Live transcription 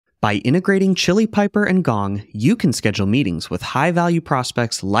By integrating Chilipiper and Gong, you can schedule meetings with high-value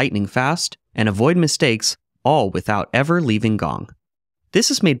prospects lightning fast and avoid mistakes, all without ever leaving Gong.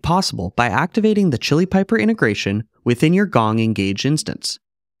 This is made possible by activating the Chilipiper integration within your Gong Engage instance.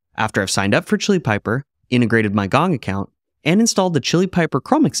 After I've signed up for Chilipiper, integrated my Gong account, and installed the Chilipiper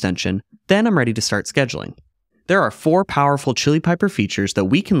Chrome extension, then I'm ready to start scheduling. There are 4 powerful Chilipiper features that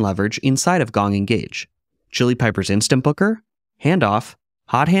we can leverage inside of Gong Engage: Chilipiper's Instant Booker, Handoff,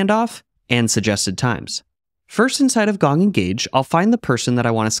 Hot Handoff, and Suggested Times. First, inside of Gong Engage, I'll find the person that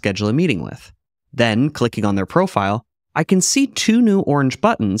I want to schedule a meeting with. Then, clicking on their profile, I can see 2 new orange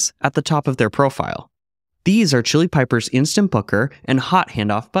buttons at the top of their profile. These are Chilipiper's Instant Booker and Hot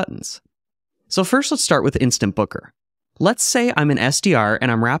Handoff buttons. So first, let's start with Instant Booker. Let's say I'm an SDR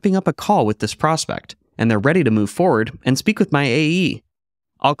and I'm wrapping up a call with this prospect, and they're ready to move forward and speak with my AE.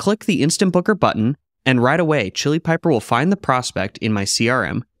 I'll click the Instant Booker button, and right away, Chilipiper will find the prospect in my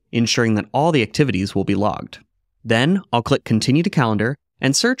CRM, ensuring that all the activities will be logged. Then, I'll click Continue to Calendar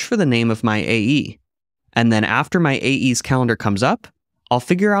and search for the name of my AE. And then after my AE's calendar comes up, I'll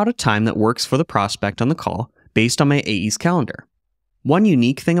figure out a time that works for the prospect on the call based on my AE's calendar. One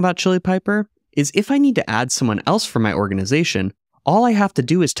unique thing about Chilipiper is if I need to add someone else from my organization, all I have to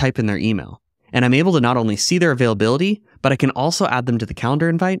do is type in their email, and I'm able to not only see their availability, but I can also add them to the calendar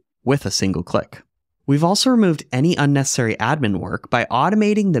invite with a single click. We've also removed any unnecessary admin work by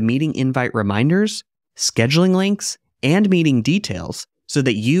automating the meeting invite reminders, scheduling links, and meeting details so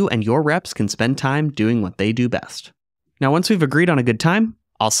that you and your reps can spend time doing what they do best. Now, once we've agreed on a good time,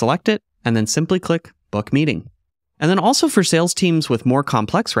 I'll select it and then simply click Book Meeting. And then also for sales teams with more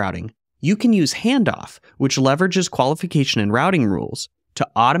complex routing, you can use Handoff, which leverages qualification and routing rules to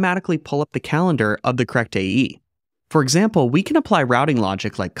automatically pull up the calendar of the correct AE. For example, we can apply routing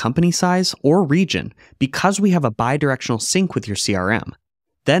logic like company size or region because we have a bidirectional sync with your CRM.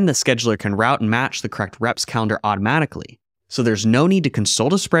 Then the scheduler can route and match the correct rep's calendar automatically, so there's no need to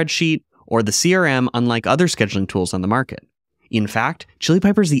consult a spreadsheet or the CRM unlike other scheduling tools on the market. In fact,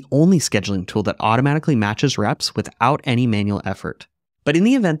 Chilipiper is the only scheduling tool that automatically matches reps without any manual effort. But in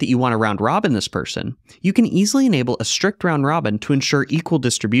the event that you want to round robin this person, you can easily enable a strict round robin to ensure equal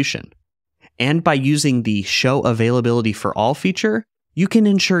distribution. And by using the Show Availability for All feature, you can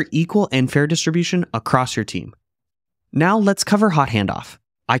ensure equal and fair distribution across your team. Now let's cover Hot Handoff.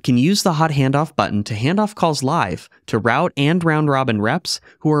 I can use the Hot Handoff button to hand off calls live to route and round robin reps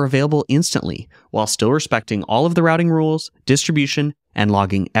who are available instantly while still respecting all of the routing rules, distribution, and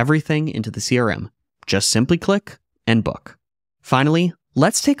logging everything into the CRM. Just simply click and book. Finally,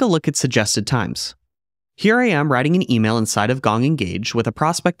 let's take a look at Suggested Times. Here I am writing an email inside of Gong Engage with a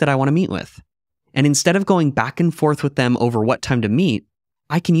prospect that I want to meet with. And instead of going back and forth with them over what time to meet,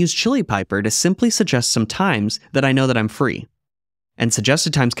 I can use Chilipiper to simply suggest some times that I know that I'm free. And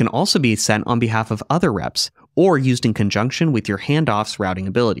suggested times can also be sent on behalf of other reps or used in conjunction with your handoff's routing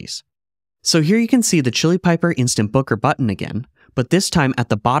abilities. So here you can see the Chilipiper Instant Booker button again, but this time at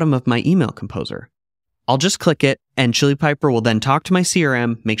the bottom of my email composer. I'll just click it, and Chilipiper will then talk to my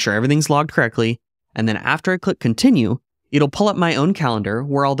CRM, make sure everything's logged correctly, and then after I click Continue, it'll pull up my own calendar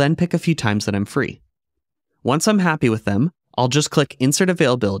where I'll then pick a few times that I'm free. Once I'm happy with them, I'll just click Insert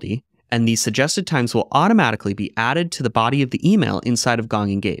Availability, and these suggested times will automatically be added to the body of the email inside of Gong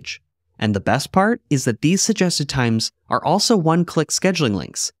Engage. And the best part is that these suggested times are also one-click scheduling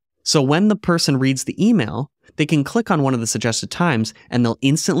links. So when the person reads the email, they can click on one of the suggested times and they'll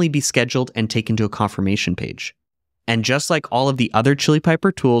instantly be scheduled and taken to a confirmation page. And just like all of the other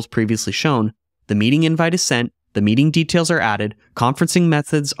Chilipiper tools previously shown, the meeting invite is sent, the meeting details are added, conferencing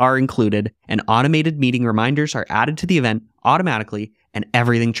methods are included, and automated meeting reminders are added to the event automatically, and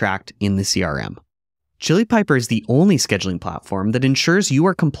everything tracked in the CRM. Chilipiper is the only scheduling platform that ensures you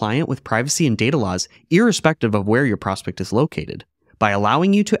are compliant with privacy and data laws irrespective of where your prospect is located, by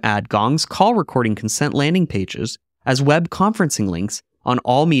allowing you to add Gong's call recording consent landing pages as web conferencing links on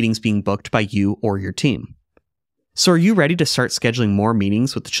all meetings being booked by you or your team. So are you ready to start scheduling more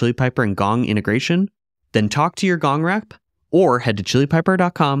meetings with the Chilipiper and Gong integration? Then talk to your Gong rep or head to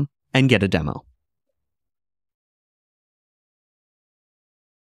chilipiper.com and get a demo.